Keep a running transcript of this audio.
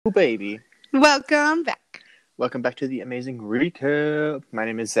Oh, baby. Welcome back. Welcome back to the amazing recap. My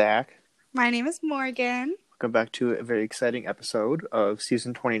name is Zach. My name is Morgan. Welcome back to a very exciting episode of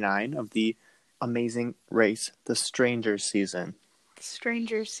season 29 of the amazing race, the Strangers season.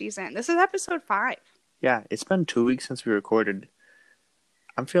 Stranger season. This is episode 5. Yeah, it's been 2 weeks since we recorded.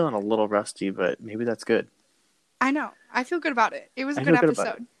 I'm feeling a little rusty, but maybe that's good. I know. I feel good about it. It was a I good feel good about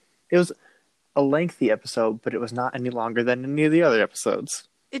episode. It was a lengthy episode, but it was not any longer than any of the other episodes.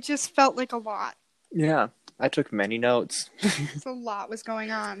 It just felt like a lot. Yeah, I took many notes. So a lot was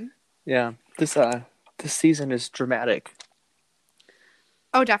going on. Yeah, this season is dramatic.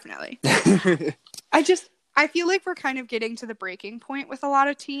 Oh, definitely. I feel like we're kind of getting to the breaking point with a lot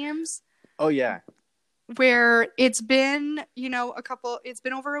of teams. Oh, yeah. Where it's been, it's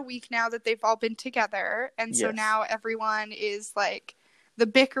been over a week now that they've all been together. And so now everyone is like, the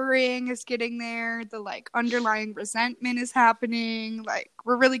bickering is getting there. The like underlying resentment is happening. Like,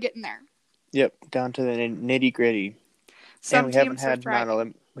 we're really getting there. Yep, down to the nitty gritty. And we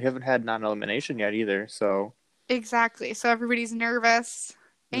haven't had non-elimination yet either, so... Exactly. So everybody's nervous.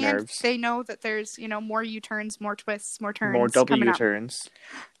 And Nerves. they know that there's, more U-turns, more twists, more turns. More double U-turns.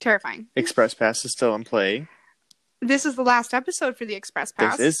 Terrifying. Express Pass is still in play. This is the last episode for the Express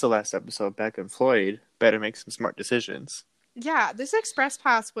Pass. This is the last episode. Beck and Floyd better make some smart decisions. Yeah, this Express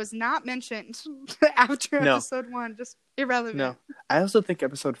Pass was not mentioned after episode 1. Just irrelevant. No. I also think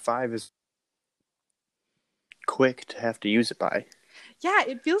episode 5 is quick to have to use it by. Yeah,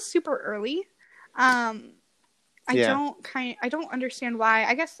 it feels super early. I don't understand why.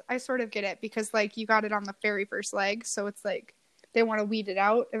 I guess I sort of get it because like you got it on the very first leg, so it's like they want to weed it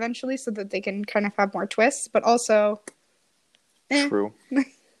out eventually so that they can kind of have more twists, but also True.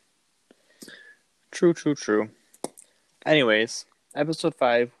 True. Anyways, episode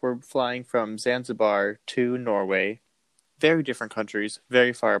 5, we're flying from Zanzibar to Norway. Very different countries,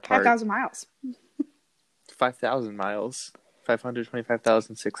 very far apart. 5,000 miles. 5,000 miles.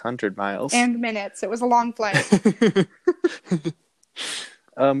 525,600 miles. And minutes. It was a long flight.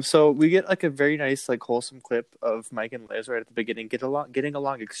 So we get like a very nice, like wholesome clip of Mike and Liz right at the beginning, getting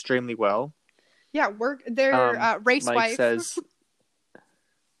along extremely well. Yeah, they're race Mike wife. says,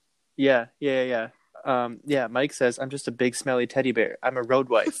 yeah. Mike says, "I'm just a big smelly teddy bear. I'm a road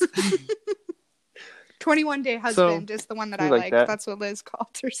wife." 21-day husband is the one that I like. That's what Liz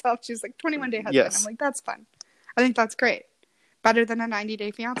called herself. She's like 21-day husband. Yes. I'm like, that's fun. I think that's great. Better than a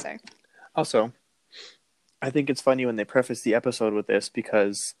 90-day fiance. Also, I think it's funny when they preface the episode with this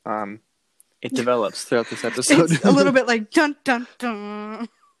because it develops throughout this episode. It's a little bit like dun dun dun.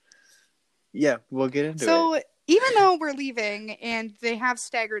 Yeah, we'll get into it. So even though we're leaving and they have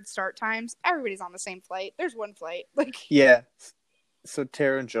staggered start times, everybody's on the same flight. There's one flight. Yeah. So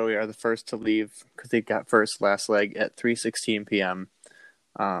Tara and Joey are the first to leave because they got last leg at 3:16 p.m.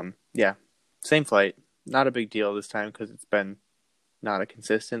 Yeah, same flight. Not a big deal this time because it's been not a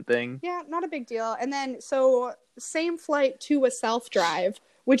consistent thing. Yeah, not a big deal. And then, so, same flight to a self-drive,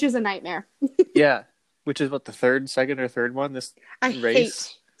 which is a nightmare. Yeah, which is what, the second or third one this I race?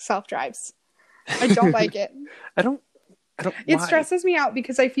 Hate self-drives. I don't like it. I don't It why? stresses me out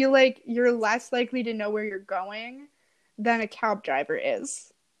because I feel like you're less likely to know where you're going than a cab driver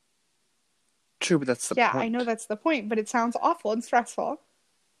is. True, but that's the point. Yeah, I know that's the point, but it sounds awful and stressful.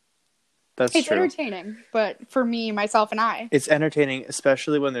 It's true. Entertaining, but for me, myself, and I. It's entertaining,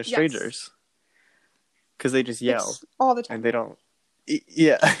 especially when they're strangers. Because they just yell. All the time. And they don't...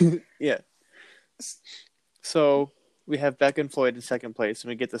 Yeah. Yeah. So, we have Beck and Floyd in second place, and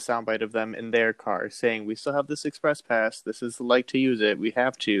we get the soundbite of them in their car saying, we still have this express pass, this is the like to use it, we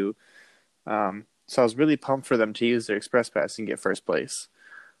have to. So I was really pumped for them to use their express pass and get first place.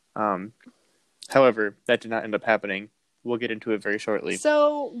 However, that did not end up happening. We'll get into it very shortly.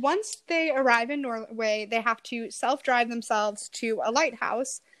 So once they arrive in Norway, they have to self-drive themselves to a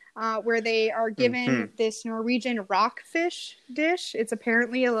lighthouse where they are given this Norwegian rockfish dish. It's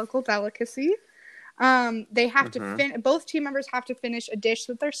apparently a local delicacy. They have to both team members have to finish a dish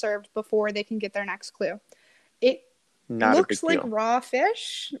that they're served before they can get their next clue. It looks like raw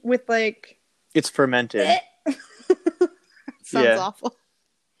fish with like... It's fermented. Sounds awful.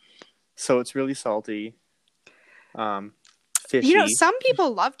 So it's really salty. Fishy. Some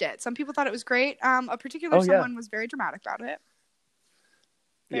people loved it. Some people thought it was great. A particular someone was very dramatic about it.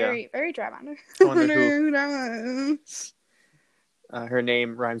 Very dramatic. I wonder who. Her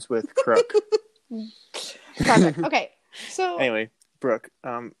name rhymes with crook. Perfect. Okay, so anyway, Brooke,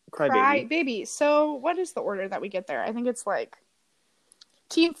 cry baby. So what is the order that we get there? I think it's like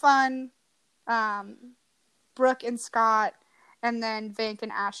Team Fun, Brooke and Scott, and then Vank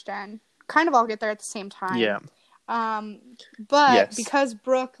and Ashton. Kind of all get there at the same time. Yeah. But Yes. because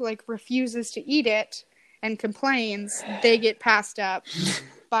Brooke like refuses to eat it and complains, they get passed up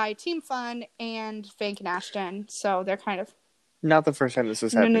by Team Fun and Fank and Ashton. So they're kind of Not the first time this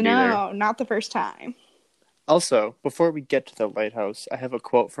has happened either. not the first time. Also, before we get to the lighthouse, I have a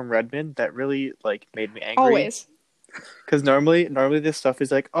quote from Redmond that really like made me angry. Always. Because normally this stuff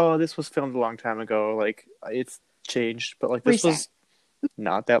is like, oh, this was filmed a long time ago, like it's changed, but like this was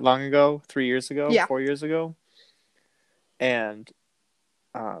not that long ago, 3 years ago, 4 years ago, and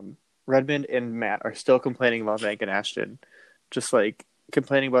Redmond and Matt are still complaining about Meg and Ashton, just like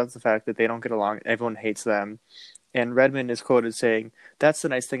complaining about the fact that they don't get along, everyone hates them, and Redmond is quoted saying, "That's the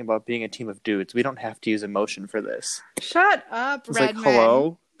nice thing about being a team of dudes. We don't have to use emotion for this." Shut up, it's Redmond. Like,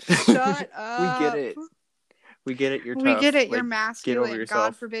 hello? Shut up. We get it. We get it, you're tough. We get it, like, you're masculine.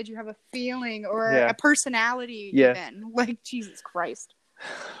 God forbid you have a feeling or a personality even. Like, Jesus Christ.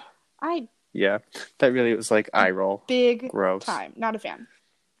 Yeah, that really was like eye roll. Big gross time. Not a fan.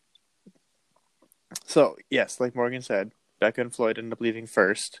 So, yes, like Morgan said, Becca and Floyd ended up leaving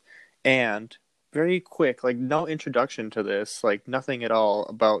first. And very quick, like no introduction to this, like nothing at all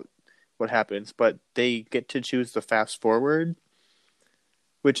about what happens, but they get to choose the fast forward,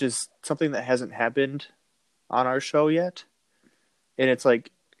 which is something that hasn't happened on our show yet, and it's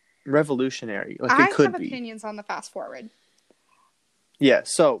like revolutionary. Like it could be. I have opinions on the fast forward. Yeah,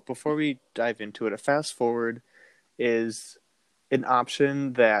 so before we dive into it, a fast forward is an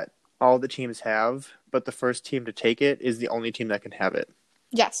option that all the teams have, but the first team to take it is the only team that can have it.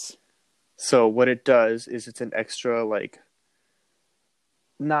 Yes. So what it does is it's an extra, like,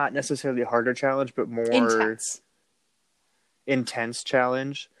 not necessarily a harder challenge, but more intense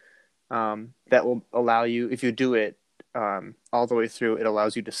challenge. That will allow you, if you do it all the way through, it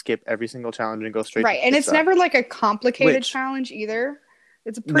allows you to skip every single challenge and go straight to and it's never like a complicated challenge either.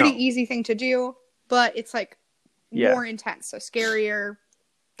 It's a pretty easy thing to do, but it's like more intense, so scarier,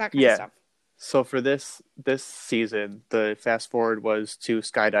 that kind of stuff. So for this season, the fast forward was to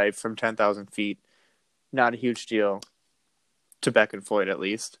skydive from 10,000 feet. Not a huge deal to Beck and Floyd, at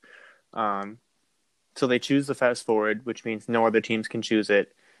least. So they choose the fast forward, which means no other teams can choose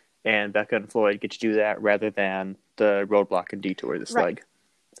it. And Becca and Floyd get to do that rather than the roadblock and detour this leg.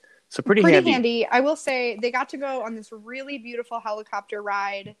 So pretty handy. I will say they got to go on this really beautiful helicopter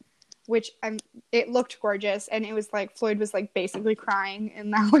ride, which it looked gorgeous. And it was like Floyd was like basically crying in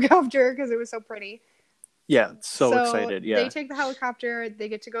the helicopter because it was so pretty. Yeah, so excited. Yeah, they take the helicopter. They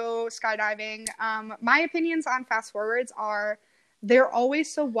get to go skydiving. My opinions on fast forwards are they're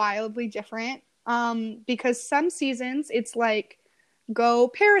always so wildly different because some seasons it's like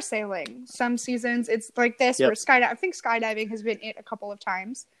go parasailing. Some seasons it's like this where I think skydiving has been it a couple of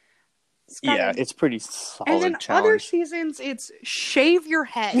times. Yeah, it's pretty solid. And then challenge. Other seasons it's shave your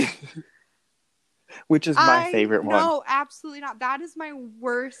head. Which is my favorite one. No, absolutely not. That is my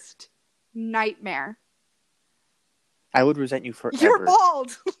worst nightmare. I would resent you forever. You're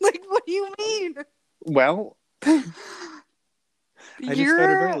bald. Like, what do you mean? Well, I just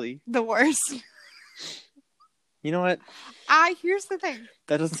started early. The worst. You know what? Here's the thing.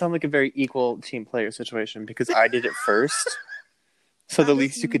 That doesn't sound like a very equal team player situation because I did it first. So the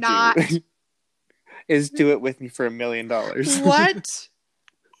least you could do is do it with me for $1 million.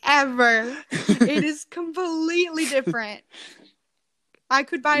 Whatever. It is completely different. I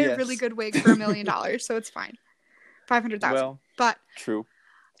could buy a really good wig for $1 million, so it's fine. 500,000. Well, but true.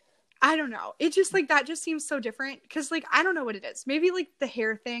 I don't know. It just like that just seems so different because like I don't know what it is. Maybe like the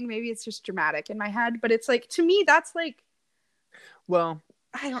hair thing. Maybe it's just dramatic in my head. But it's like to me that's like. Well,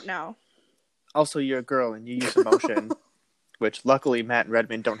 I don't know. Also, you're a girl and you use emotion, which luckily Matt and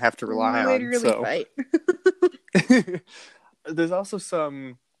Redmond don't have to rely on. So. Fight. There's also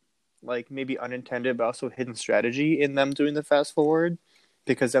some like maybe unintended but also hidden strategy in them doing the fast forward.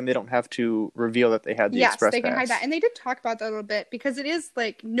 Because then they don't have to reveal that they had the express pass. Yes, they can hide that. And they did talk about that a little bit because it is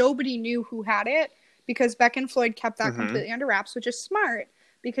like nobody knew who had it because Beck and Floyd kept that completely under wraps, which is smart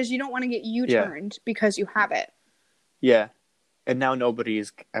because you don't want to get U-turned because you have it. Yeah. And now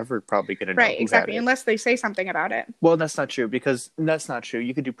nobody's ever probably going to know who had it. Unless they say something about it. Well, that's not true You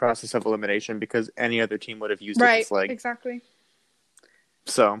could do process of elimination because any other team would have used it this leg. Exactly.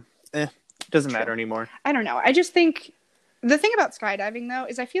 So, doesn't matter anymore. I don't know. I just think... The thing about skydiving, though,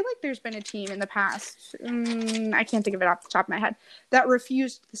 is I feel like there's been a team in the past, I can't think of it off the top of my head, that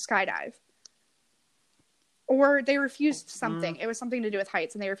refused the skydive. Or they refused something. It was something to do with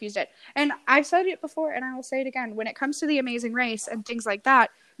heights, and they refused it. And I've said it before, and I will say it again. When it comes to the Amazing Race and things like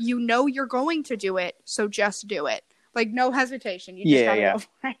that, you know you're going to do it, so just do it. Like, no hesitation. You just gotta go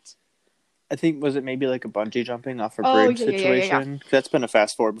for it. I think, was it maybe like a bungee jumping off a bridge situation? Yeah. That's been a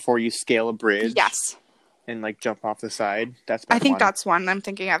fast forward before you scale a bridge. Yes. and like jump off the side. That's I been think one. that's one I'm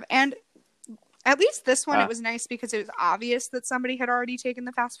thinking of. And at least this one, it was nice because it was obvious that somebody had already taken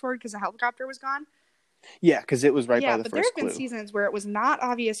the fast forward because the helicopter was gone. Yeah, because it was right by the but there first have been clue. seasons where it was not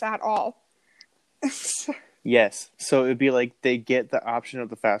obvious at all. Yes, so it'd be like they get the option of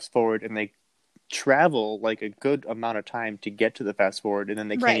the fast forward and they travel like a good amount of time to get to the fast forward, and then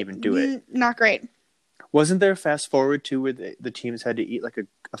they can't even do it. Not great. Wasn't there a fast forward too where the teams had to eat like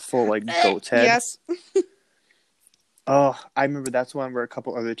a full like goat's head? Yes. Oh, I remember that's one where a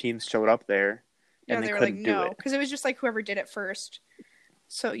couple other teams showed up there and they were couldn't like, do no, it. because it was just like whoever did it first.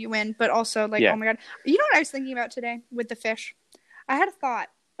 So you win, but also like, oh my God. You know what I was thinking about today with the fish? I had a thought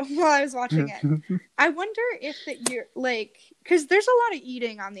while I was watching it. I wonder if that you're like, because there's a lot of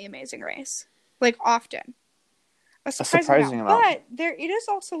eating on The Amazing Race, like often. A surprising amount. But it is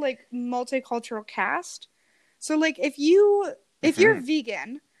also like multicultural cast. So like if you're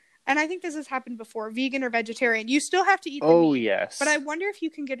vegan, and I think this has happened before, vegan or vegetarian, you still have to eat the meat. Oh, yes. But I wonder if you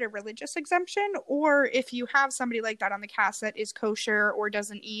can get a religious exemption, or if you have somebody like that on the cast that is kosher or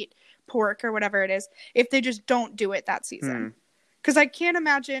doesn't eat pork or whatever it is, if they just don't do it that season. Because I can't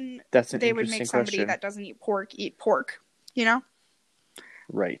imagine they would make somebody that doesn't eat pork, you know?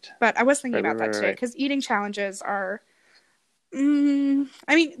 Right. But I was thinking about that today, because eating challenges are... I mean,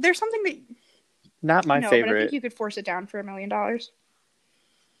 there's something that... Not my favorite. But I think you could force it down for $1 million.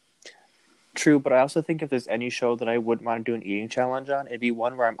 True, but I also think if there's any show that I wouldn't want to do an eating challenge on, it'd be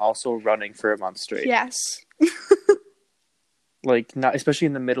one where I'm also running for a month straight. Yes. Like, not especially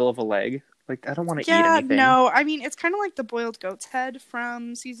in the middle of a leg. Like, I don't want to eat anything. No. I mean, it's kind of like the boiled goat's head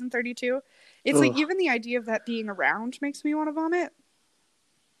from season 32. It's like, even the idea of that being around makes me want to vomit.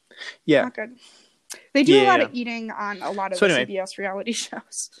 Yeah. Not good. They do a lot of eating on a lot of CBS reality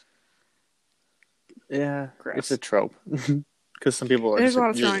shows. Yeah. Gross. It's a trope. Because some people are... There's a lot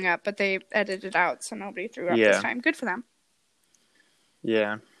of throwing up, but they edited it out, so nobody threw up this time. Good for them.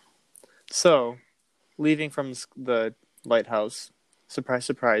 Yeah. So, leaving from the lighthouse, surprise,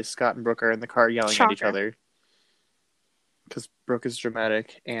 surprise, Scott and Brooke are in the car yelling at each other. Because Brooke is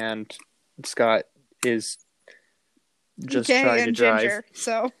dramatic, and Scott is just trying to drive. Ginger,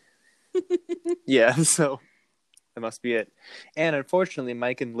 so... Yeah, so that must be it. And unfortunately,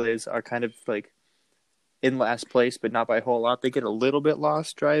 Mike and Liz are kind of like in last place, but not by a whole lot. They get a little bit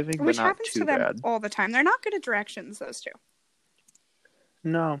lost driving, but not too bad. Which happens to them all the time. They're not good at directions, those two.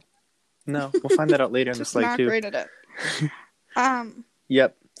 No. We'll find that out later in this leg, too. Not great at it.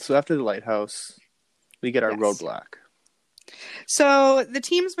 Yep. So after the lighthouse, we get our roadblock. So the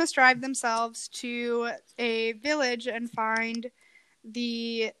teams must drive themselves to a village and find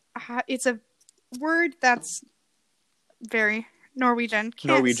it's a word that's very Norwegian.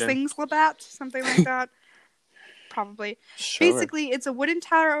 Singslabat, something like that. Probably. Sure. Basically, it's a wooden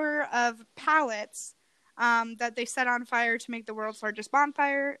tower of pallets that they set on fire to make the world's largest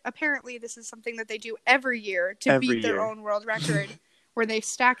bonfire. Apparently, this is something that they do every year to beat their own world record, where they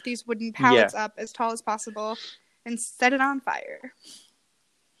stack these wooden pallets up as tall as possible and set it on fire.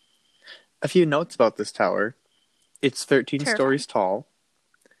 A few notes about this tower. It's 13 stories tall,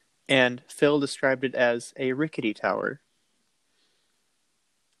 and Phil described it as a rickety tower.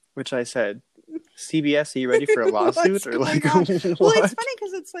 Which I said, CBS, are you ready for a lawsuit? Or like, what? Well, it's funny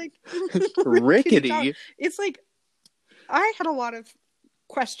because it's like... rickety? It's like, I had a lot of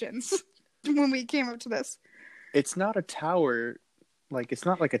questions when we came up to this. It's not a tower. Like, it's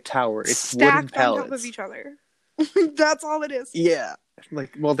not like a tower. It's stacked wooden pallets. On top of each other. That's all it is. Yeah.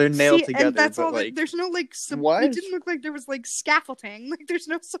 Like, well, they're nailed together. And that's but all. Like, there's no like. What? It didn't look like there was like scaffolding. Like, there's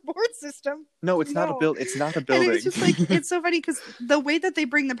no support system. No, it's not a build. It's not a building. And it's just like, it's so funny because the way that they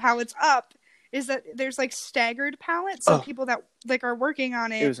bring the pallets up is that there's like staggered pallets, so people that like are working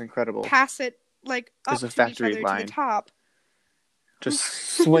on it. It was incredible. Pass it like up to each other to the top. Just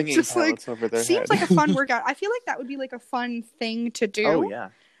swinging just pallets over their seems head. Like a fun workout. I feel like that would be like a fun thing to do. Oh yeah.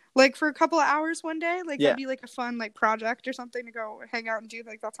 Like for a couple of hours one day, like that'd be like a fun like project or something to go hang out and do.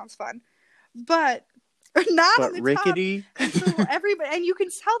 Like that sounds fun, but not on the rickety. Top. So everybody, and you can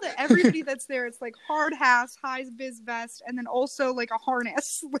tell that everybody that's there, it's like hard hats, high vis vest, and then also like a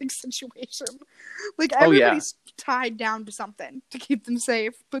harness like situation. Like everybody's tied down to something to keep them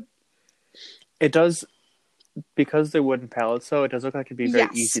safe. But it does, because they're wooden pallets, though. It does look like it'd be very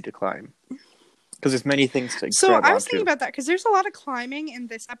easy to climb. Because there's many things to grab I was thinking about that, because there's a lot of climbing in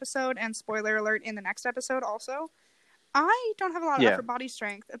this episode, and spoiler alert, in the next episode also. I don't have a lot of upper body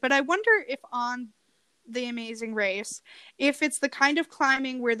strength, but I wonder if on The Amazing Race, if it's the kind of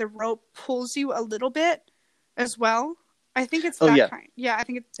climbing where the rope pulls you a little bit as well. I think it's that kind. Yeah, I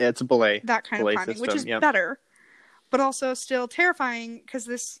think it's a belay. That kind of climbing, system, which is better, but also still terrifying, because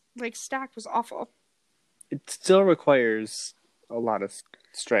this like stack was awful. it still requires a lot of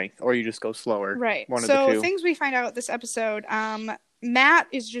strength, or you just go slower. Right. One of the So two. things we find out this episode, Matt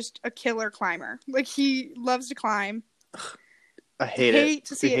is just a killer climber. Like, he loves to climb. I hate it.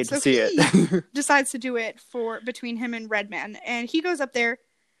 To see We it. hate So to see he it. decides to do it between him and Redman, and he goes up there.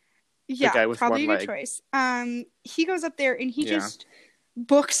 The Yeah, guy with probably one a good leg. choice. He goes up there and he Yeah. just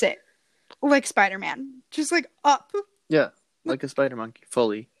books it like Spider-Man, just like up. Yeah, like a spider monkey,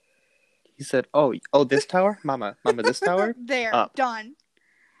 fully. He said, "Oh, this tower, Mama, this tower, there, up, done."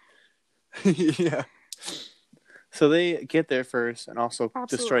 Yeah. So they get there first and also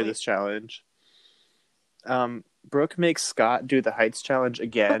destroy this challenge. Brooke makes Scott do the heights challenge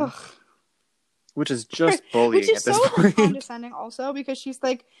again. Ugh. Which is just bullying at this point. Like, condescending also, because she's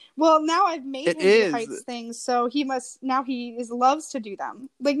like, well, now I've made him do heights things, so he loves to do them.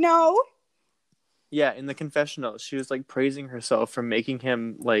 Like, no. Yeah, in the confessional, she was like praising herself for making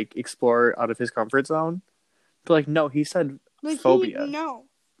him like explore out of his comfort zone. But like, no, he said like, phobia. No.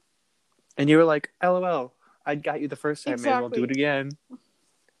 And you were like, LOL, I got you the first time, maybe I'll do it again.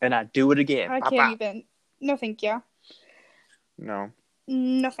 And I do it again. I can't even. No, thank you. No.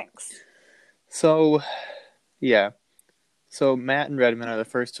 No, thanks. So, yeah. So Matt and Redmond are the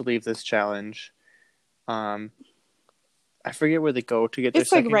first to leave this challenge. I forget where they go to get their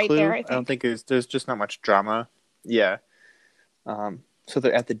second like right clue. there, I think. don't think there's just not much drama. Yeah. So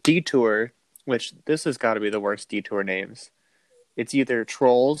they're at the detour, which this has got to be the worst detour names. It's either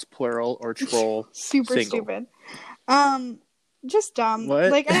trolls plural or troll super single. Stupid. Just dumb.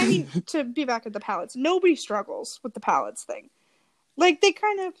 What? Like, and I mean, to be back at the palettes, nobody struggles with the palettes thing. Like, they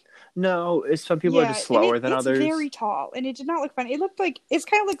kind of... No, some people are just slower than others. It's very tall, and it did not look fun. It looked like... It's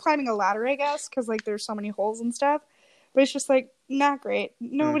kind of like climbing a ladder, I guess, because, like, there's so many holes and stuff. But it's just, like, not great.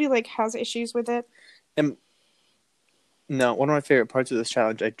 Nobody, like, has issues with it. No, one of my favorite parts of this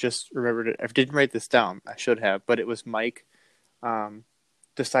challenge, I just remembered it. I didn't write this down. I should have. But it was Mike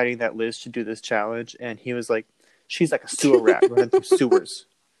deciding that Liz should do this challenge, and he was like, she's like a sewer rat running through sewers.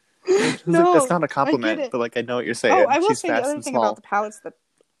 No, like, that's not a compliment, but like I know what you're saying. Oh, I will She's say the other thing small. about the palettes that,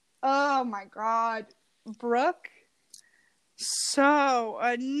 oh my god, Brooke, so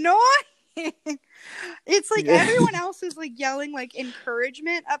annoying. It's like everyone else is like yelling like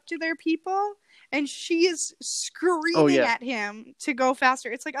encouragement up to their people, and she is screaming at him to go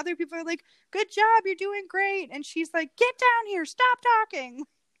faster. It's like other people are like, "Good job, you're doing great," and she's like, "Get down here, stop talking."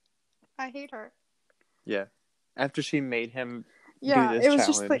 I hate her. Yeah. After she made him do this it was challenge,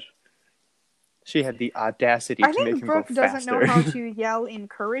 just like, she had the audacity to make him Brooke go faster. doesn't know how to yell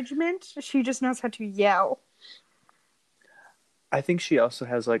encouragement. She just knows how to yell. I think she also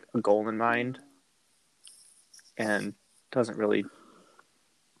has like a goal in mind and doesn't really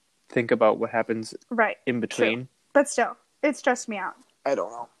think about what happens in between. True. But still, it stressed me out. I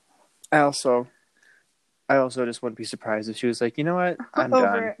don't know. I also just wouldn't be surprised if she was like, you know what? I'm Over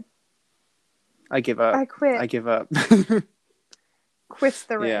done. it. I give up. I quit. I give up. Quits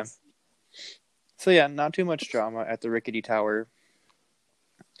the race. Yeah. So yeah, not too much drama at the Rickety Tower.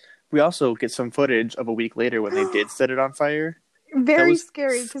 We also get some footage of a week later when they did set it on fire. Very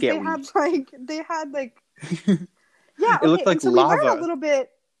scary because they had like yeah. It looked like so lava. We learned a little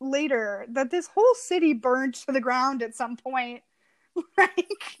bit later that this whole city burned to the ground at some point. That's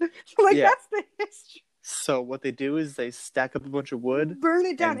the history. So what they do is they stack up a bunch of wood, burn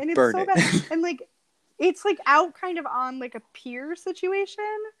it down, and it's so bad. And like, it's like out kind of on like a pier situation,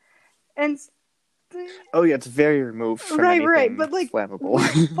 and it's very removed from anything but like flammable.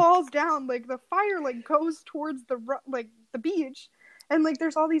 When it falls down, like the fire like goes towards the beach, and like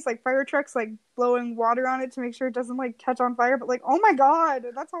there's all these like fire trucks like blowing water on it to make sure it doesn't like catch on fire. But like, oh my god,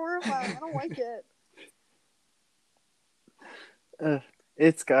 that's horrifying. I don't like it.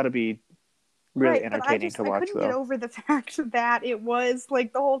 It's got to be really entertaining to watch, I couldn't get over the fact that it was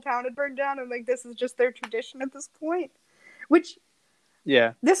like the whole town had burned down, and like this is just their tradition at this point. Which,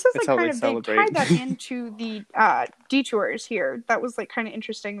 this is like kind of they tied that into the detours here. That was like kind of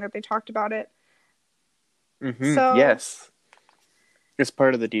interesting that they talked about it. Mm-hmm. So, yes, it's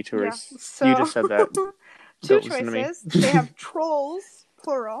part of the detours. Yeah, so, you just said that. Two choices. They have trolls,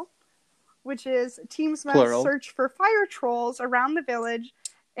 plural, which is teams must search for fire trolls around the village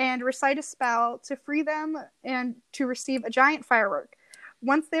and recite a spell to free them and to receive a giant firework.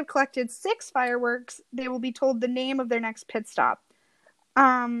 Once they've collected 6 fireworks, they will be told the name of their next pit stop.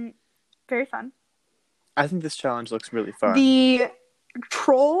 Very fun. I think this challenge looks really fun. The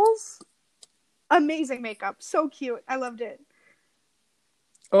trolls, amazing makeup. So cute. I loved it.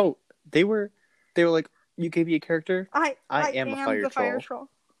 Oh, they were like, you gave me a character? I am a fire the troll. fire troll.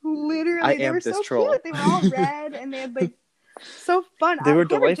 Literally, they were so troll. Cute. They were all red, and they had like So fun. They were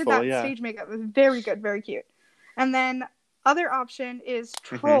Whoever did delightful, that yeah. stage makeup was very good, very cute. And then other option is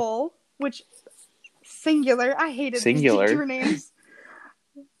Mm-hmm. troll, which singular. I hated these Singular. detour names.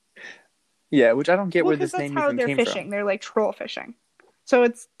 Yeah, which I don't get Well, where because this that's name how even they're came from. fishing. They're like troll fishing. So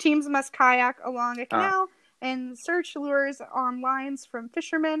it's teams must kayak along a Ah, canal and search lures on lines from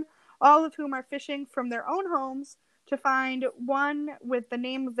fishermen, all of whom are fishing from their own homes to find one with the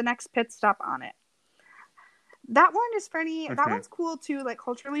name of the next pit stop on it. That one is funny. That mm-hmm. one's cool too, like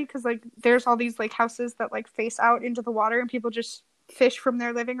culturally, because like there's all these like houses that like face out into the water and people just fish from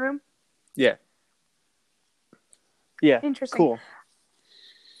their living room. Yeah. Yeah, Interesting. cool.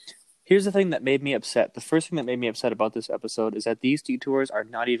 Here's the thing that made me upset. The first thing that made me upset about this episode is that these detours are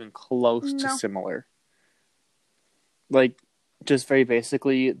not even close to No. similar. Like, just very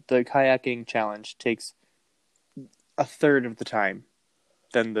basically, the kayaking challenge takes a third of the time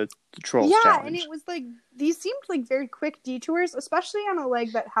than the Trolls Yeah, and it challenge. was like these seemed like very quick detours, especially on a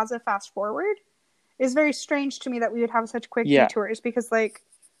leg that has a fast forward. It's very strange to me that we would have such quick Yeah. detours because, like,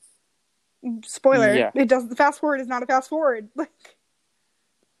 spoiler, Yeah. it does. The fast forward is not a fast forward. Like,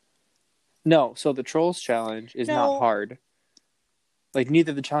 No, so the Trolls challenge is not no, hard. Like,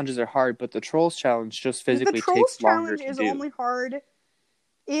 neither of the challenges are hard, but the Trolls challenge just the physically trolls takes longer challenge to is do. only hard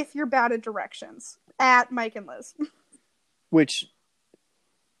if you're bad at directions. At Mike and Liz. Which,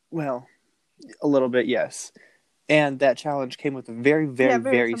 well, a little bit, yes. And that challenge came with a very, very, Yeah,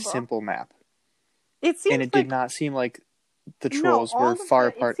 very very simple. simple map. It seems And it like did not seem like the no, Trolls were all of far the.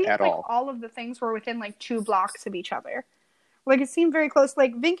 It apart seemed at like all. all of the things were within like 2 blocks of each other. Like it seemed very close.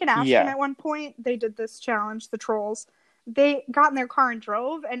 Like Vink and Ashton Yeah. at one point, they did this challenge, the trolls. They got in their car and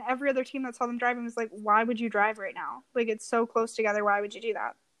drove, and every other team that saw them driving was like, "Why would you drive right now? Like it's so close together. Why would you do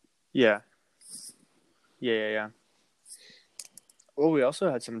that?" Yeah. Yeah. Well, we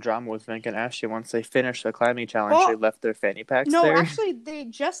also had some drama with Vink and Ashton. Once they finished the climbing challenge, they left their fanny packs No, there. actually, they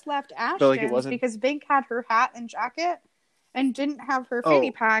just left But like it Ashton's wasn't. because Vink had her hat and jacket and didn't have her fanny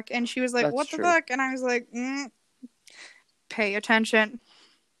Oh, pack, and she was like, that's "What the true. fuck?" And I was like, "Pay attention."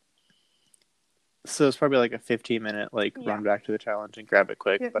 So it's probably like a 15-minute run back to the challenge and grab it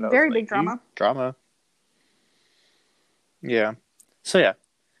quick. Yeah, But I was very like, big drama. Drama. Yeah. So yeah,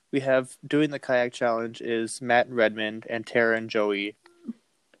 we have doing the kayak challenge is Matt and Redmond and Tara and Joey,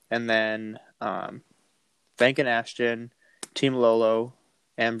 and then Vank and Ashton, Team Lolo,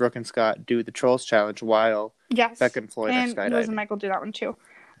 and Brooke and Scott do the Trolls challenge while Beck and Floyd are skydiving. Liz and Michael do that one too.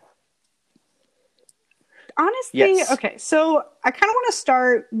 Honestly, yes. Okay, so I kind of want to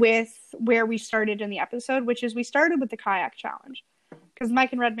start with where we started in the episode, which is we started with the kayak challenge because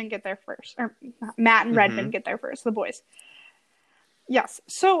Mike and Redmond get there first, or Matt and Redmond get there first, the boys. Yes,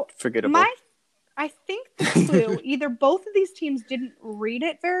 so Forgettable. I think the clue, either both of these teams didn't read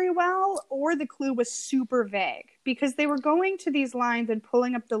it very well, or the clue was super vague because they were going to these lines and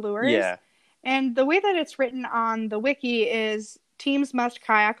pulling up the lures. Yeah. And the way that it's written on the wiki is teams must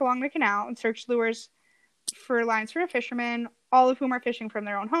kayak along the canal and search lures for lines from a fisherman, all of whom are fishing from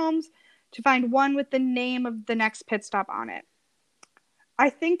their own homes, to find one with the name of the next pit stop on it. I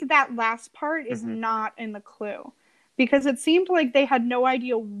think that last part is not in the clue because it seemed like they had no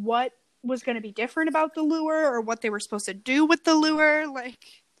idea what was going to be different about the lure or what they were supposed to do with the lure.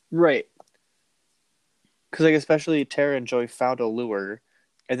 Right. Because especially Tara and Joey found a lure,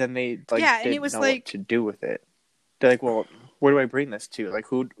 and then they didn't know what to do with it. They're like, well, where do I bring this to? Like,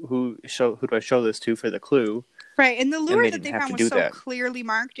 who do I show this to for the clue? Right, and the lure that they found was so clearly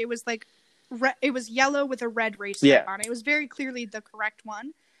marked. It was like it was yellow with a red race stripe on it. It was very clearly the correct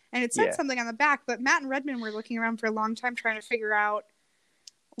one, and it said something on the back. But Matt and Redmond were looking around for a long time trying to figure out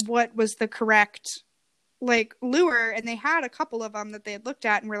what was the correct lure, and they had a couple of them that they had looked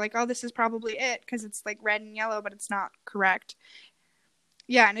at and were like, "Oh, this is probably it," because it's like red and yellow, but it's not correct.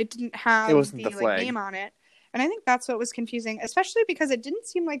 Yeah, and it didn't have the name on it. And I think that's what was confusing, especially because it didn't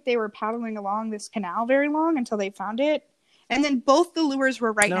seem like they were paddling along this canal very long until they found it. And then both the lures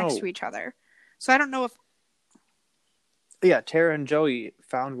were next to each other. So I don't know if... Yeah, Tara and Joey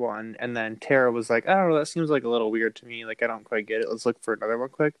found one, and then Tara was like, I don't know, that seems like a little weird to me. Like, I don't quite get it. Let's look for another one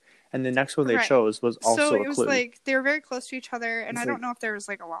quick. And the next one they chose was also a clue. So it was like, they were very close to each other, and I don't know if there was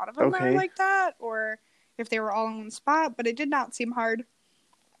a lot of them that were like that, or if they were all in one spot, but it did not seem hard.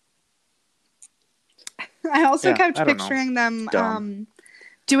 I also kept picturing them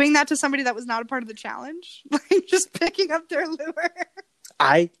doing that to somebody that was not a part of the challenge. Just picking up their lure.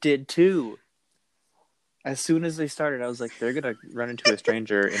 I did too. As soon as they started, I was like, they're going to run into a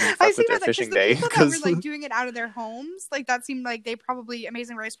stranger and fuck with their fishing day. The people that were doing it out of their homes, that seemed like they probably,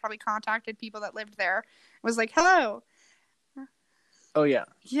 Amazing Race probably contacted people that lived there. It was like, hello. Oh yeah.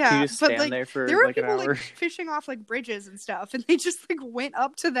 Can you Yeah, just but stand like there there for were like an people like hour? fishing off like bridges and stuff, and they just like went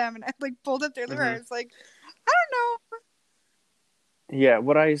up to them and like pulled up their Hmm. lures. Like, I don't Yeah,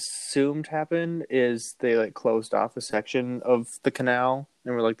 what I assumed happened is they like closed off a section of the canal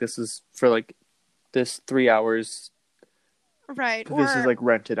and were like, "This is for like this 3 hours. know. Right. This is Or like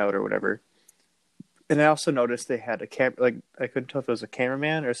rented out or whatever." And I also noticed they had a like I couldn't tell if it was a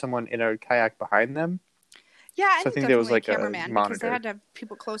cameraman or someone in a kayak behind them. yeah, I So I think think there was definitely a like a cameraman because they monitor. had to have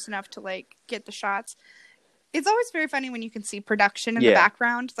people close enough to like get the shots. It's always very funny when you can see production in the Yeah,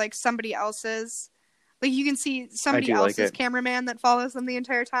 background, like somebody else's. Like you can see I somebody do like else's it. cameraman that follows them the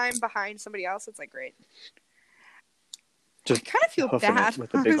entire time behind somebody else. It's like great. I Just kind of feel hoofing it bad,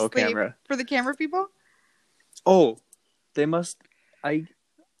 with a big old honestly, camera. for the camera people. Oh, they must. I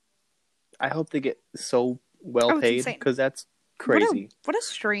I hope they get so well Oh, it's paid insane. because that's crazy. What a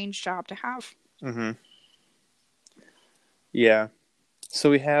strange job to have. Mm-hmm. Yeah. So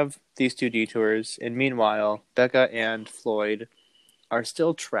we have these two detours, and meanwhile, Becca and Floyd are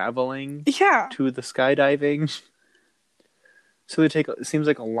still traveling Yeah. to the skydiving. So they take, it seems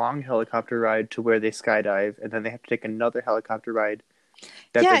like a long helicopter ride to where they skydive, and then they have to take another helicopter ride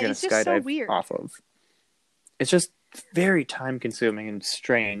that Yeah, they're going it's to just so skydive weird. off of. It's just very time consuming and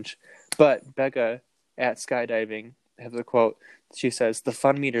strange. But Becca at skydiving has a quote. She says, "The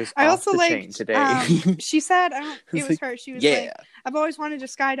fun meter's I off also the chain liked today." she said, I don't it It's was like, her. She was yeah. like, I've always wanted to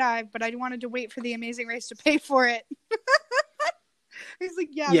skydive, but I wanted to wait for the Amazing Race to pay for it. He's like,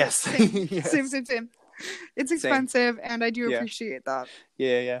 yeah, Yes. same. Same, Yes. same, same. It's Same. expensive and I do Yeah. appreciate that.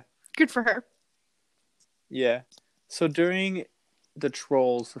 Yeah. Good for her. Yeah. So during the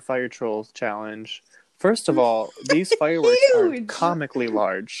Fire Trolls challenge, first of all, these fireworks are Huge. comically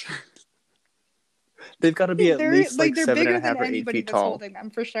large. They've got to be at They're least like like they're seven and bigger a than half or eight anybody feet that's tall. holding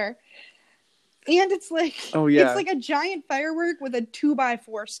them for sure. And Oh it's yeah, like a giant firework with a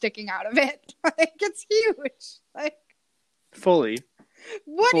 2x4 sticking out of it. Like it's huge. Like fully.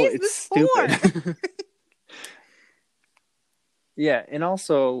 what Fully. is It's this for? stupid. Yeah, and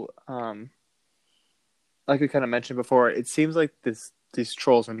also, like we kind of mentioned before, it seems like these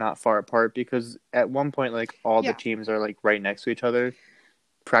trolls are not far apart because at one point, like all the Yeah. teams are like right next to each other,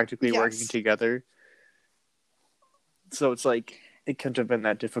 practically working Yes. together. So it's like it couldn't have been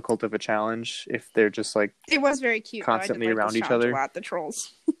that difficult of a challenge if they're just like It was very cute though. I did constantly like this around each challenge a other. lot, the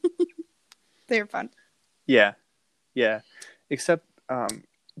trolls. They were fun. Yeah, yeah. Except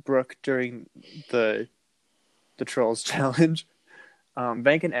Brooke during the trolls challenge,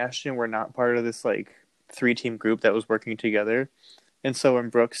 Bank and Ashton were not part of this like 3-team group that was working together, and so when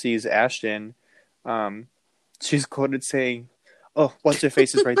Brooke sees Ashton, she's quoted saying, "Oh, what's her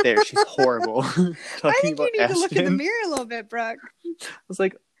face is right there. She's horrible." I Talking think about you need to look in the Ashton. mirror a little bit, Brooke. was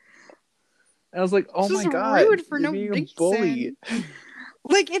like, I was like, "Oh It's my just god, rude for you're no being a bully." reason.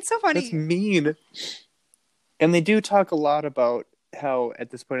 Like it's so That's funny. mean. And they do talk a lot about how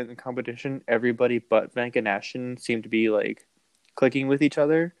at this point in the competition, everybody but Vank and Ashton seem to be like clicking with each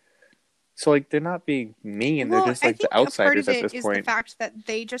other. So like they're not being mean; they're Well, just I like think the a part outsiders of at it this is the point. fact that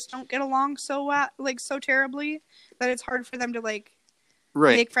they just don't get along like so terribly that it's hard for them to like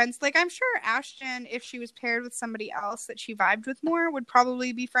Right. make friends. Like I'm sure Ashton, if she was paired with somebody else that she vibed with more, would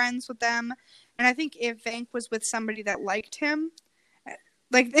probably be friends with them. And I think if Vank was with somebody that liked him,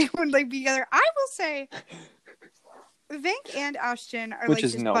 like they would like be together. I will say Vank and Ashton are Which like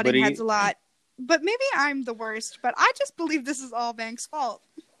is just butting heads nobody. a lot. But maybe I'm the worst, but I just believe this is all Vank's fault.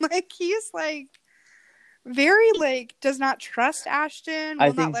 Like he's like very like does not trust Ashton, I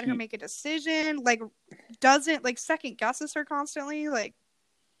will not think let her make a decision, like doesn't like second guesses her constantly, like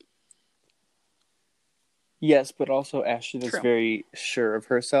yes, but also Ashton is true. very sure of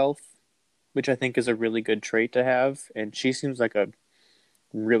herself, which I think is a really good trait to have. And she seems like a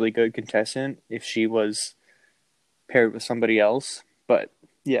really good contestant if she was paired with somebody else. But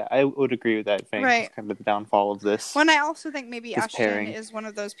yeah, I would agree with that. Vank is Right. kind of the downfall of this. When I also think maybe this Ashton pairing. is one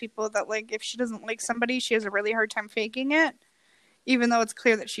of those people that like if she doesn't like somebody, she has a really hard time faking it, even though it's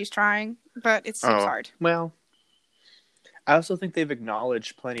clear that she's trying, but it seems hard. Well, I also think they've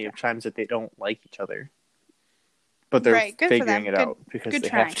acknowledged plenty of times that they don't like each other. But they're Right, good for figuring them. it out because Good they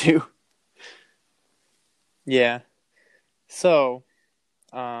trying. have to. Yeah. So,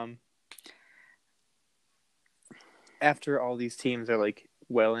 after all these teams are like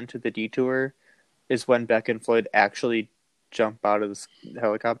well into the detour, is when Beck and Floyd actually jump out of the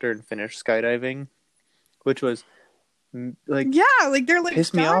helicopter and finish skydiving, which was like Yeah, like they're like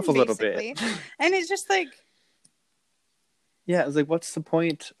pissed me done off a little basically. bit. And it's just like Yeah, I was like, what's the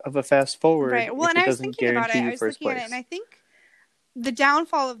point of a fast forward right. Well, if and it I was doesn't thinking about guarantee it. I you was first looking at it, place? and I think the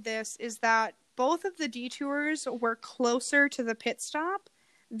downfall of this is that both of the detours were closer to the pit stop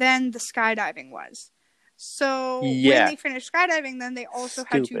than the skydiving was. So when Yeah. they finished skydiving, then they also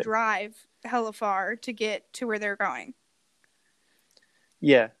had to Stupid. drive hella far to get to where they're going.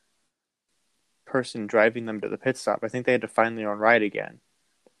 Yeah. Person driving them to the pit stop. I think they had to find their own ride again.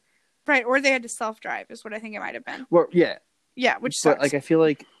 Right, or they had to self-drive is what I think it might have been. Well, yeah. Yeah, which But sucks. like I feel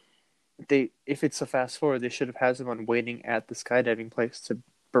like if it's a fast forward, they should have had someone waiting at the skydiving place to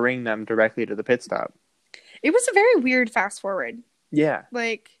bring them directly to the pit stop. It was a very weird fast forward. Yeah.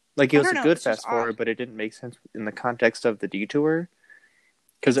 Like Like it I was don't a know, good it's just fast odd. forward, but it didn't make sense in the context of the detour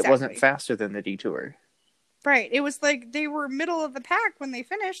because it wasn't Exactly. faster than the detour. Right. It was like they were middle of the pack when they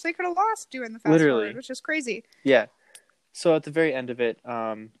finished. They could have lost doing the fast forward, Literally. which is crazy. Yeah. So at the very end of it,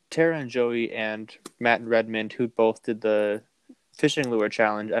 Tara and Joey and Matt and Redmond, who both did the fishing lure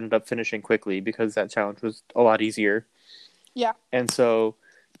challenge, ended up finishing quickly because that challenge was a lot easier. Yeah. And so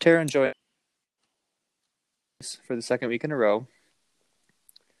Tara and Joey for the second week in a row.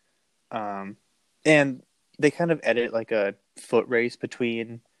 And they kind of edit like a foot race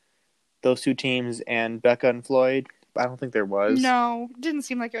between those two teams and Becca and Floyd. I don't think there was. No, didn't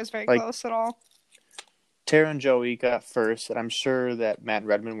seem like it was very Like close at all. Tara and Joey got first, and I'm sure that Matt and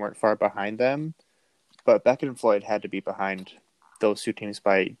Redmond weren't far behind them, but Becca and Floyd had to be behind those two teams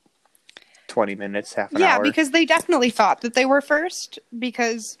by 20 minutes, half an Yeah, hour. because they definitely thought that they were first.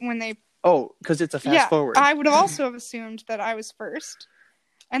 Because when they because it's a fast forward. I would also have assumed that I was first,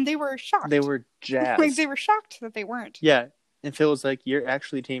 and they were shocked. They were jazzed. Like they were shocked that they weren't. Yeah, and Phil was like, "You're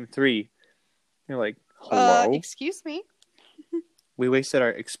actually team 3." You're like, "Hello? Excuse me." We wasted our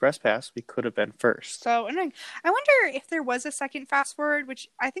express pass. We could have been first." So annoying. I wonder if there was a second fast forward, which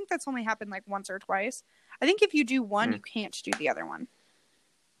I think that's only happened like once or twice. I think if you do one, you can't do the other one.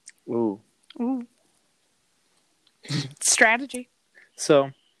 Ooh. Strategy.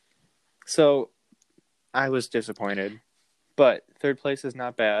 So I was disappointed, but third place is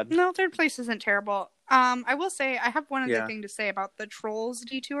not bad. No, third place isn't terrible. I will say I have one other thing to say about the Trolls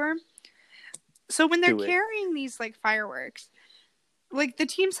detour. So when they're carrying these like fireworks, like the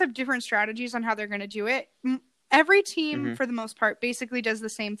teams have different strategies on how they're going to do it. Every team, for the most part, basically does the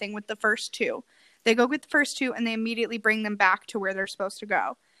same thing with the first two. They go get the first two and they immediately bring them back to where they're supposed to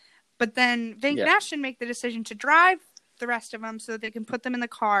go. But then Vank and Ashton make the decision to drive the rest of them so that they can put them in the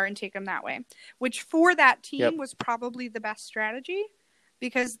car and take them that way, which for that team was probably the best strategy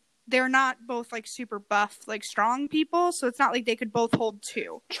because they're not both like super buff, like strong people. So it's not like they could both hold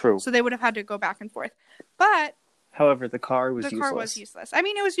two. True. So they would have had to go back and forth. But however, the car was useless. I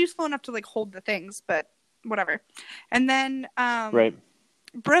mean, it was useful enough to like hold the things, but whatever. And then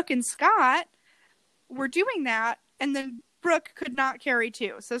Brooke and Scott were doing that, and then Brooke could not carry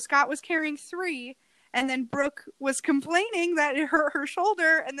two. So Scott was carrying three, and then Brooke was complaining that it hurt her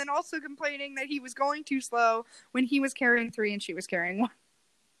shoulder, and then also complaining that he was going too slow when he was carrying three and she was carrying one.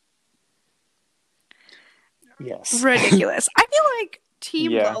 Yes. Ridiculous. I feel like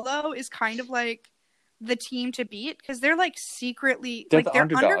Team Lolo is kind of like the team to beat because they're like secretly they're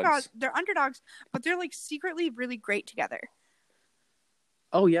underdogs. They're underdogs, but they're like secretly really great together.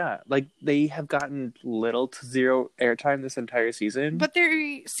 Oh yeah, like they have gotten little to zero airtime this entire season. But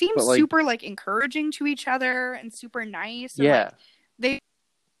they seem super like encouraging to each other and super nice. And, yeah, like,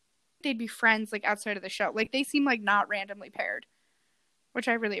 they'd be friends like outside of the show. Like they seem like not randomly paired, which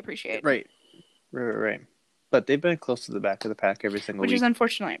I really appreciate. Right. But they've been close to the back of the pack every single week, which is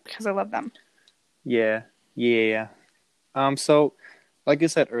unfortunate because I love them. Yeah. So, like I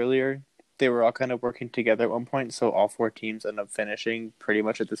said earlier, they were all kind of working together at one point, so all four teams end up finishing pretty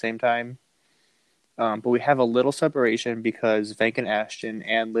much at the same time. But we have a little separation because Vank and Ashton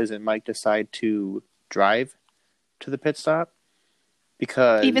and Liz and Mike decide to drive to the pit stop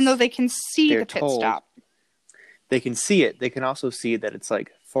because even though they can see the pit stop. They can see it. They can also see that it's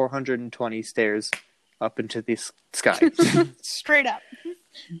like 420 stairs up into the sky. Straight up.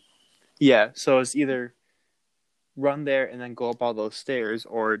 Yeah, so it's either run there and then go up all those stairs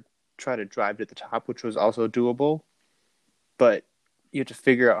or try to drive to the top, which was also doable. But you have to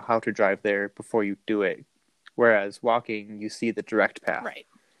figure out how to drive there before you do it. Whereas walking, you see the direct path. Right.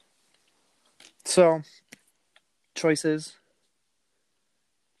 So, choices.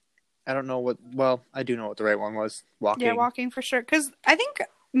 I don't know what... Well, I do know what the right one was. Walking. Yeah, walking for sure. Because I think...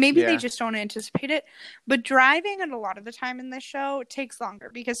 Maybe they just don't anticipate it. But driving, and a lot of the time in this show, takes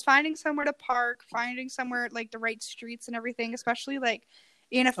longer. Because finding somewhere to park, finding somewhere, like, the right streets and everything, especially, like,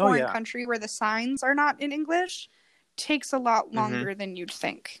 in a foreign country where the signs are not in English, takes a lot longer than you'd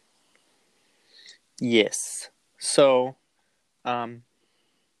think. Yes. So,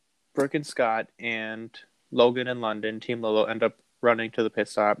 Brooke and Scott and Logan and London, Team Lolo, end up running to the pit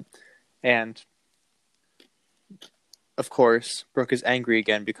stop. And, of course, Brooke is angry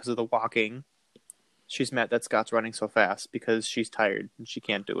again because of the walking. She's mad that Scott's running so fast because she's tired and she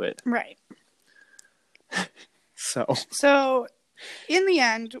can't do it. Right. So, in the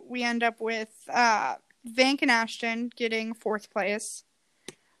end, we end up with Vank and Ashton getting 4th place.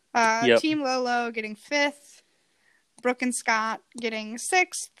 Team Lolo getting 5th. Brooke and Scott getting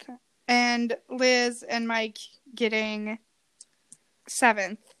 6th. And Liz and Mike getting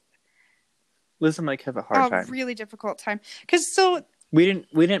 7th. Liz and Mike have a hard time. A really difficult time. We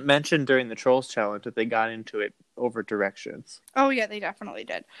didn't mention during the Trolls Challenge that they got into it over directions. Oh, yeah, they definitely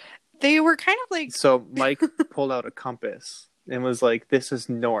did. They were kind of like... So Mike pulled out a compass and was like, this is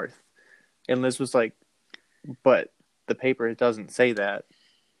north. And Liz was like, but the paper doesn't say that.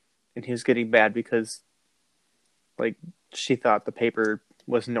 And he was getting mad because, like, she thought the paper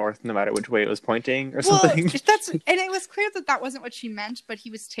was north no matter which way it was pointing or something. And it was clear that wasn't what she meant, but he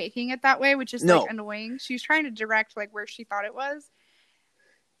was taking it that way, which is like annoying. She was trying to direct like where she thought it was.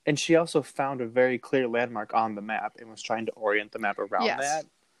 And she also found a very clear landmark on the map and was trying to orient the map around that.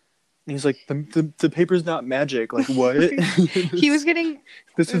 And he's like, the paper's not magic. Like, what? He was getting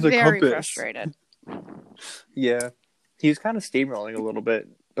this is a very compass. Frustrated. Yeah. He was kind of steamrolling a little bit,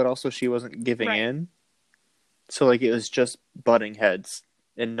 but also she wasn't giving in. So, like, it was just butting heads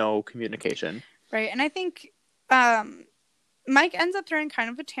and no communication. Right. And I think Mike ends up throwing kind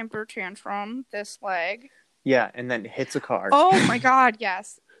of a temper tantrum this leg. Yeah, and then hits a car. Oh, my God,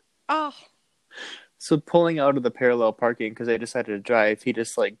 yes. Oh. So, pulling out of the parallel parking because they decided to drive, he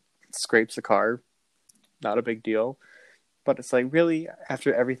just, like, scrapes the car. Not a big deal. But it's like, really?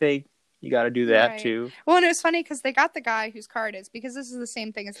 After everything, you got to do that too? Well, and it was funny because they got the guy whose car it is, because this is the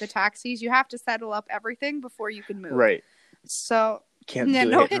same thing as the taxis. You have to settle up everything before you can move. Right. So, can't do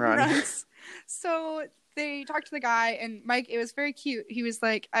no hit and runs. So they talked to the guy, and Mike, it was very cute. He was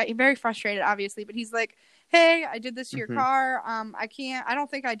like, very frustrated, obviously, but he's like, hey, I did this to your car. I don't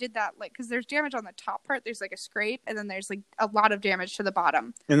think I did that. Like, because there's damage on the top part. There's like a scrape, and then there's like a lot of damage to the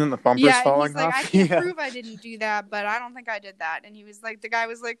bottom. And then the bumper's falling off. I can't prove I didn't do that, but I don't think I did that. And he was like, the guy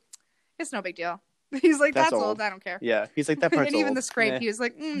was like, it's no big deal. He's like, that's old. I don't care. Yeah. He's like, that part's and even old. the scrape, he was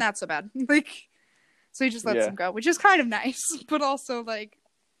like, not so bad. Like, so he just lets him go, which is kind of nice, but also like,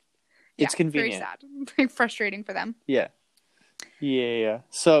 it's convenient. Very sad. Like, frustrating for them. Yeah.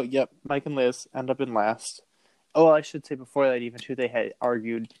 So, Mike and Liz end up in last. Oh, I should say before that, even too, they had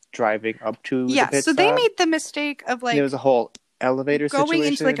argued driving up to the pit stop. They made the mistake of like, there was a whole elevator going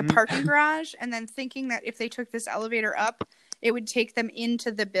situation. into like a parking garage, and then thinking that if they took this elevator up, it would take them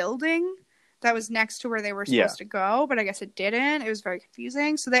into the building that was next to where they were supposed to go. But I guess it didn't. It was very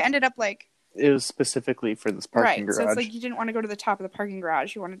confusing. So they ended up like, it was specifically for this parking garage. So it's like you didn't want to go to the top of the parking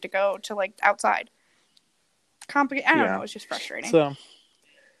garage. You wanted to go to like outside. Complicated. I don't know. It was just frustrating. So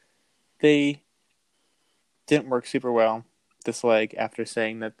they didn't work super well this leg after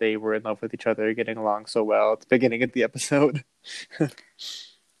saying that they were in love with each other, getting along so well at the beginning of the episode.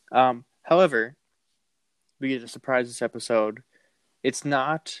 However, we get a surprise this episode. It's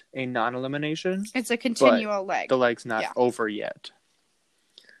not a non-elimination. It's a continual leg. The leg's not over yet.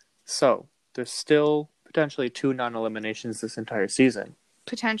 So there's still potentially 2 non-eliminations this entire season.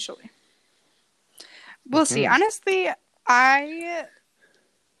 Potentially. We'll see. Honestly, I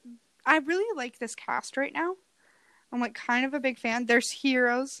really like this cast right now. I'm like kind of a big fan. There's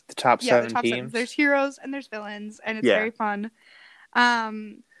heroes. The top 7 teams. There's heroes and there's villains, and it's very fun.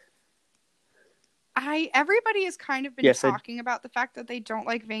 Everybody has kind of been talking about the fact that they don't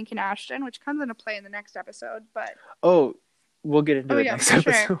like Vank and Ashton, which comes into play in the next episode. But we'll get into it next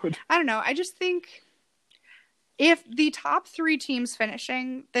episode. Sure. I don't know. I just think if the top 3 teams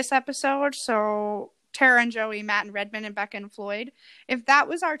finishing this episode, so Tara and Joey, Matt and Redmond, and Becca and Floyd, if that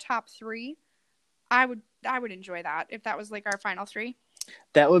was our top 3, I would enjoy that. If that was like our final 3,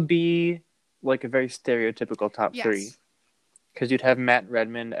 that would be like a very stereotypical top 3, because you'd have Matt and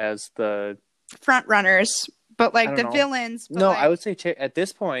Redmond as the front runners, but like the villains. But I would say at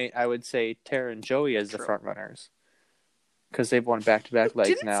this point, I would say Tara and Joey as the front runners. Because they've won back-to-back legs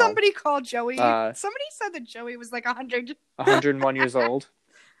now. Didn't somebody call Joey? Somebody said that Joey was like 101 years old.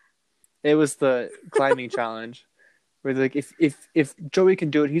 It was the climbing challenge. Where they're like, if Joey can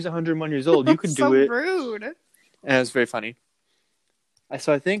do it, he's 101 years old. You can do it. So rude. And it was very funny.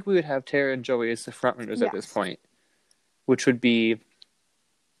 So I think we would have Tara and Joey as the frontrunners at this point. Which would be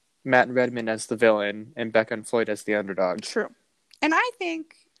Matt and Redmond as the villain and Becca and Floyd as the underdogs. True. And I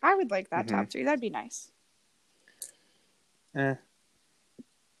think I would like that top 3. That'd be nice. I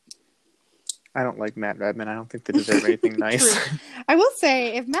don't like Matt and Redmond. I don't think they deserve anything nice. I will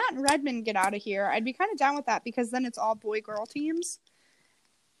say, if Matt and Redmond get out of here, I'd be kind of down with that, because then it's all boy-girl teams.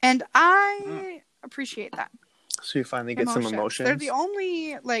 And I appreciate that. So you finally get some emotions. They're the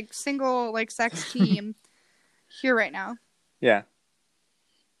only single sex team here right now. Yeah.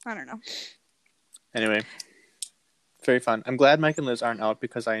 I don't know. Anyway, very fun. I'm glad Mike and Liz aren't out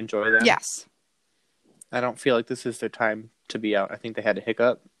because I enjoy them. Yes. I don't feel like this is their time to be out. I think they had a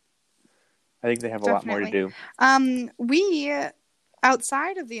hiccup. I think they have a lot more to do. We,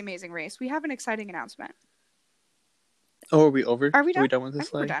 outside of the Amazing Race, we have an exciting announcement. Oh, are we over? Are we done? Are we done with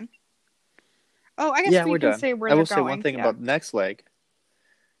this leg? We're done. Oh, I guess we can say where they're going. I will say one thing about the next leg.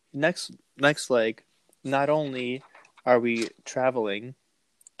 Next leg, not only are we traveling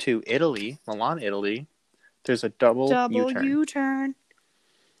to Italy, Milan, Italy, there's a double U-turn.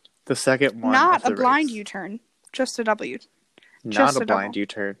 The second one. Not a blind U-turn, just a W. Not a blind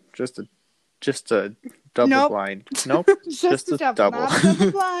U-turn, just a double blind. Nope, just a double. Not a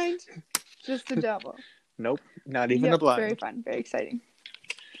double blind, just a double. Nope, not even a blind. Very fun, very exciting.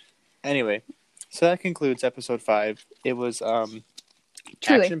 Anyway, so that concludes episode 5. It was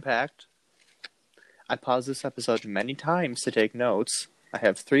action-packed. I paused this episode many times to take notes. I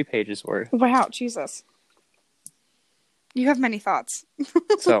have 3 pages worth. Wow, Jesus. You have many thoughts.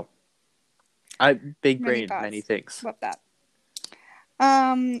 So, I big-brained many things. Love that.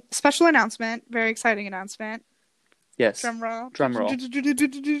 Special announcement. Very exciting announcement. Yes. Drum roll. Drum roll.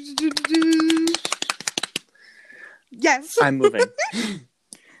 Yes. I'm moving.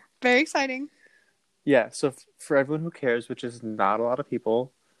 Very exciting. Yeah, so for everyone who cares, which is not a lot of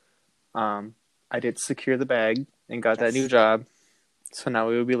people, I did secure the bag and got that new job. So now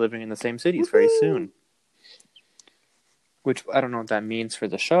we will be living in the same cities very soon. Which, I don't know what that means for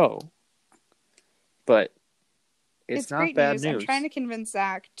the show. But it's not great bad news. news. I'm trying to convince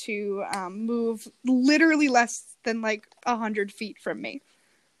Zach to move literally less than 100 feet from me.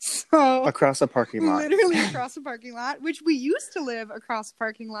 So across a parking lot. Literally across a parking lot, which we used to live across a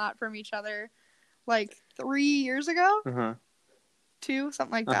parking lot from each other 3 years ago. 2,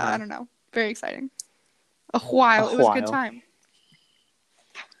 something like that. I don't know. Very exciting. It was a good time.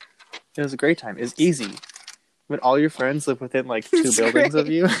 It was a great time. It was easy. When all your friends live within 2 buildings of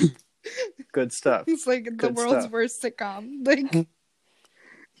you. Good stuff. It's the world's worst sitcom.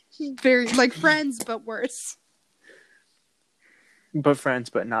 Very Friends, but worse. But Friends,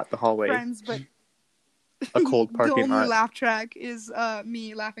 but not the hallway. Friends, but a cold parking lot. The only laugh track is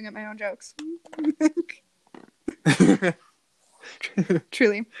me laughing at my own jokes.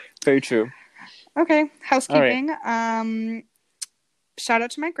 Truly. Very true. Okay, housekeeping. Right. Shout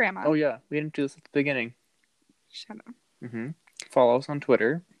out to my grandma. Oh yeah, we didn't do this at the beginning. Shout out. Mm-hmm. Follow us on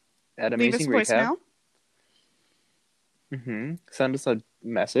Twitter at Amazing Recap. Mm-hmm. Send us a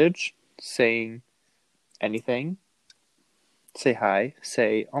message saying anything. Say hi.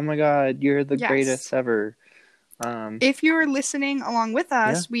 Say, oh my god, you're the greatest ever. If you're listening along with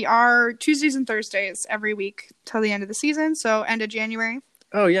us, we are Tuesdays and Thursdays every week till the end of the season, so end of January.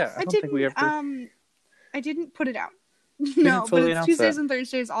 Oh yeah, I don't think we ever. I didn't put it out. No, but it's Tuesdays and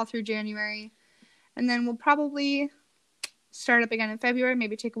Thursdays all through January, and then we'll probably start up again in February.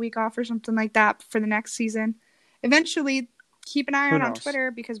 Maybe take a week off or something like that for the next season. Eventually, keep an eye out on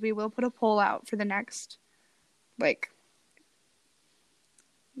Twitter because we will put a poll out for the next, next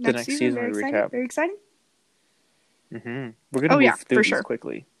season very exciting. Recap. Very exciting. Mm-hmm. We're gonna move through these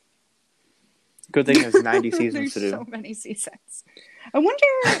quickly. Good thing there's 90 seasons to do. There's so many seasons. I wonder...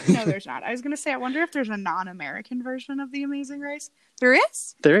 No, there's not. I was going to say, I wonder if there's a non-American version of The Amazing Race. There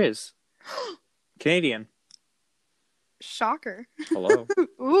is? There is. Canadian. Shocker. Hello.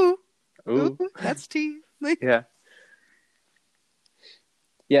 Ooh. That's tea. Yeah.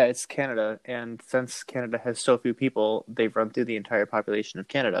 Yeah, it's Canada, and since Canada has so few people, they've run through the entire population of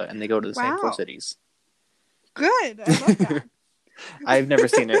Canada, and they go to the same 4 cities. Good. I love that. I've never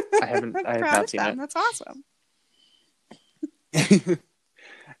seen it. I have not seen it. That's awesome.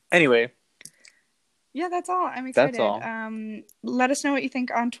 Anyway. Yeah, that's all. I'm excited. That's all. Let us know what you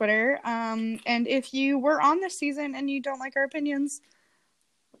think on Twitter. And if you were on this season and you don't like our opinions,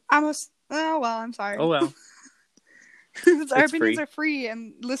 I'm sorry. Oh well. Our opinions are free,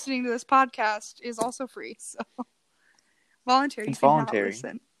 and listening to this podcast is also free. So voluntary. It's voluntary.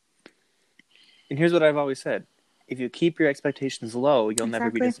 And here's what I've always said. If you keep your expectations low, you'll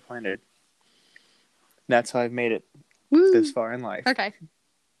never be disappointed. That's how I've made it this far in life. Okay.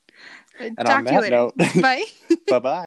 And on that note, bye. Bye-bye.